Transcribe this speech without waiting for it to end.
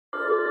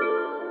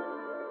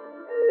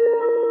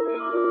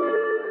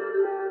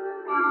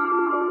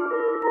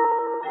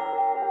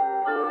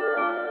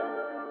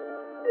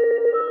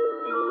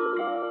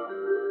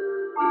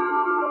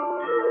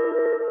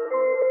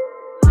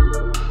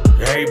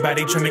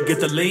Everybody trying to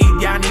get the lead,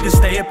 y'all need to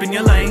stay up in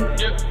your lane.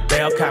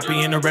 They all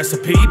copying the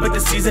recipe, but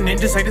the seasoning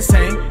just ain't the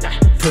same.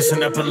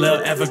 Pushing up a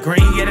little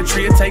evergreen, yeah, the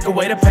tree will take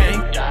away the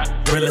pain.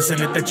 Realest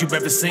in it that you've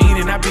ever seen,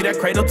 and I be that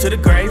cradle to the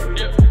grave.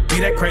 Be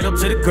that cradle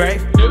to the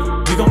grave.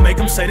 We gon' make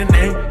them say the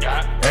name.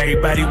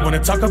 Everybody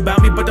wanna talk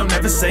about me, but don't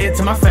ever say it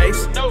to my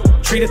face.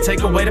 Tree to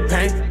take away the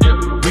pain.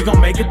 We gon'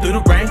 make it through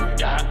the rain.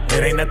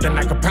 It ain't nothing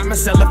I can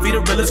promise. I'll be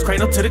the realest,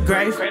 cradle to the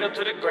grave.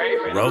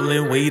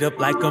 Rolling weed up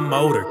like a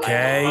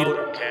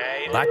motorcade.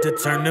 About to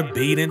turn the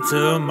beat into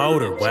a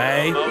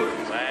motorway.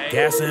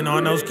 Gassing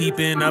on those,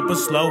 keeping up a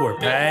slower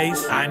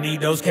pace. I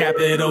need those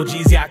capital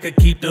G's, yeah, I could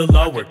keep the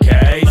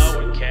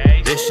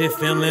lowercase. This shit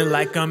feeling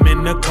like I'm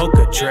in the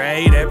coca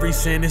trade. Every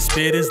sentence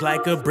spit is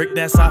like a brick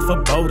that's off a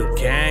boulder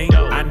cane.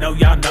 I know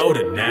y'all know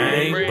the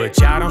name, but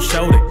y'all don't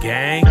show the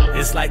gang.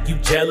 It's like you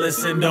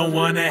jealous and don't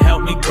wanna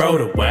help me grow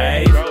the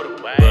wave.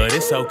 But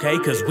it's okay,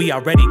 cause we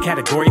already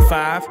category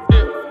 5.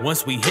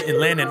 Once we hit and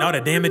land and all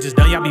the damage is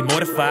done, y'all be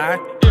mortified.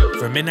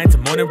 From midnight to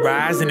morning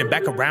rise, and then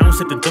back around,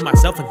 sifting through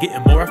myself and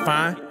getting more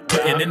refined.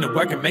 Putting in the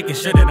work and making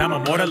sure that I'm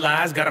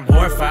immortalized. Got 'em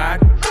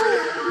horrified,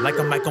 like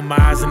a Michael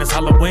Myers and it's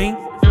Halloween.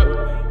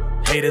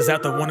 Haters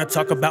out there wanna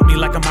talk about me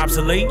like I'm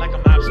obsolete.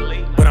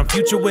 But I'm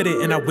future with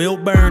it and I will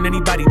burn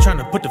anybody trying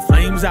to put the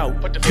flames out.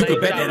 You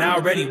could bet that I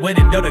already went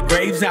and dug the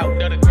graves out.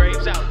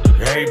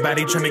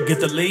 Everybody trying to get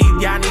the lead,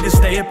 y'all need to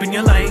stay up in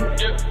your lane.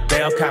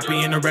 They all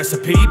copying the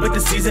recipe, but the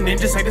seasoning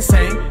just ain't the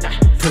same.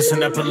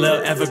 Pushing up a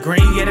little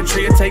evergreen, yeah, the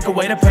tree will take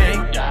away the pain.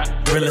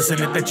 Realest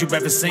in it that you've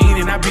ever seen,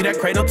 and I be that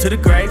cradle to the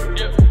grave.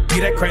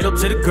 Be that cradle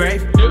to the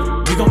grave.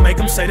 We gon' make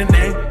them say the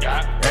name.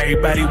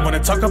 Everybody wanna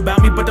talk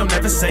about me, but don't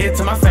ever say it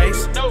to my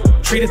face.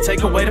 Tree to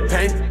take away the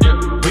pain.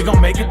 We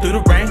gon' make it through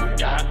the rain.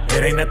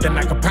 It ain't nothing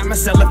I can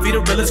promise. I'll be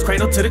the realest,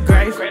 cradle to the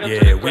grave.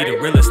 Yeah, we the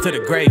realest to the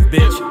grave,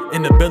 bitch.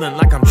 In the building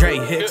like I'm Dre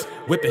Hicks.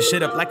 Whipping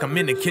shit up like I'm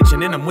in the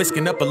kitchen and I'm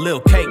whisking up a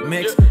little cake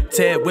mix.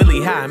 Ted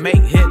Willie, how I make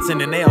hits, and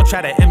then they all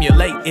try to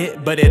emulate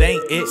it, but it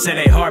ain't it. Say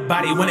they hard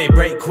body when they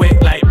break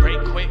quick, like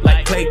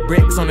clay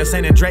bricks on the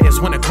San Andreas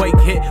when a quake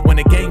hit. When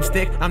the game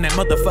stick, I'm that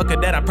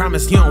motherfucker that I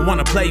promise you don't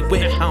wanna play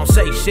with. I don't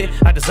say shit,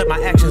 I just let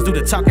my actions do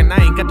the talking.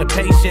 I ain't got the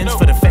patience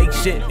for the fake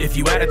shit. If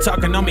you out of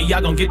talking on me,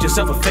 y'all gon' get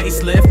yourself a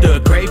facelift or a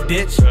grave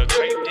ditch.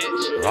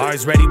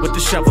 Always ready with the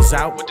shovels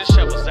out.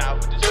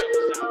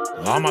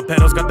 All my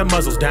pedals got the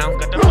muzzles down.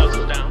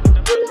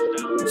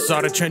 Saw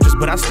the trenches,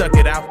 but I stuck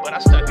it out.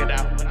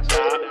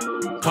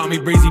 Call me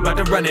breezy, about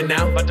to run it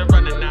now.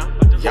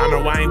 Y'all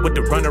know I ain't with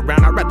the run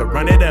around, I'd rather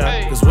run it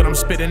up. Cause what I'm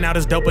spitting out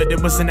is doper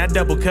than what's in that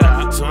double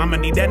cup. So I'ma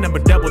need that number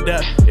doubled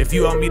up if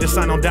you want me to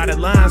sign on dotted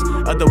lines.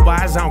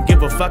 Otherwise, I don't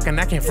give a fuck and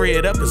I can't free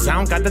it up cause I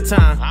don't got the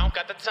time.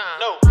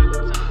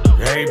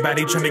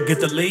 Everybody trying to get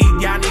the lead,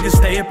 y'all need to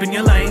stay up in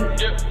your lane.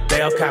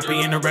 They all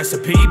copying the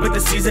recipe, but the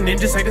seasoning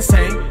just ain't the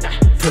same.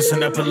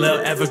 Pushing up a little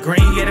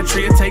evergreen, yeah, the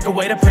tree will take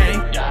away the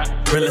pain.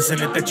 Realest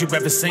in it that you've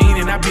ever seen,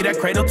 and I be that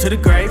cradle to the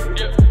grave.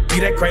 Be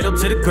that cradle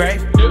to the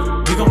grave.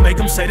 We gon' make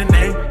them say the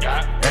name.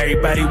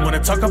 Everybody wanna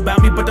talk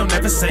about me, but don't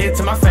ever say it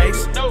to my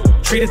face.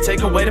 Tree to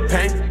take away the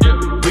pain.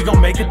 We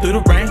gon' make it through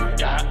the rain.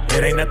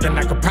 It ain't nothing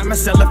I can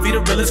promise. I'll be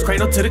the realest,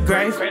 cradle to the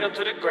grave.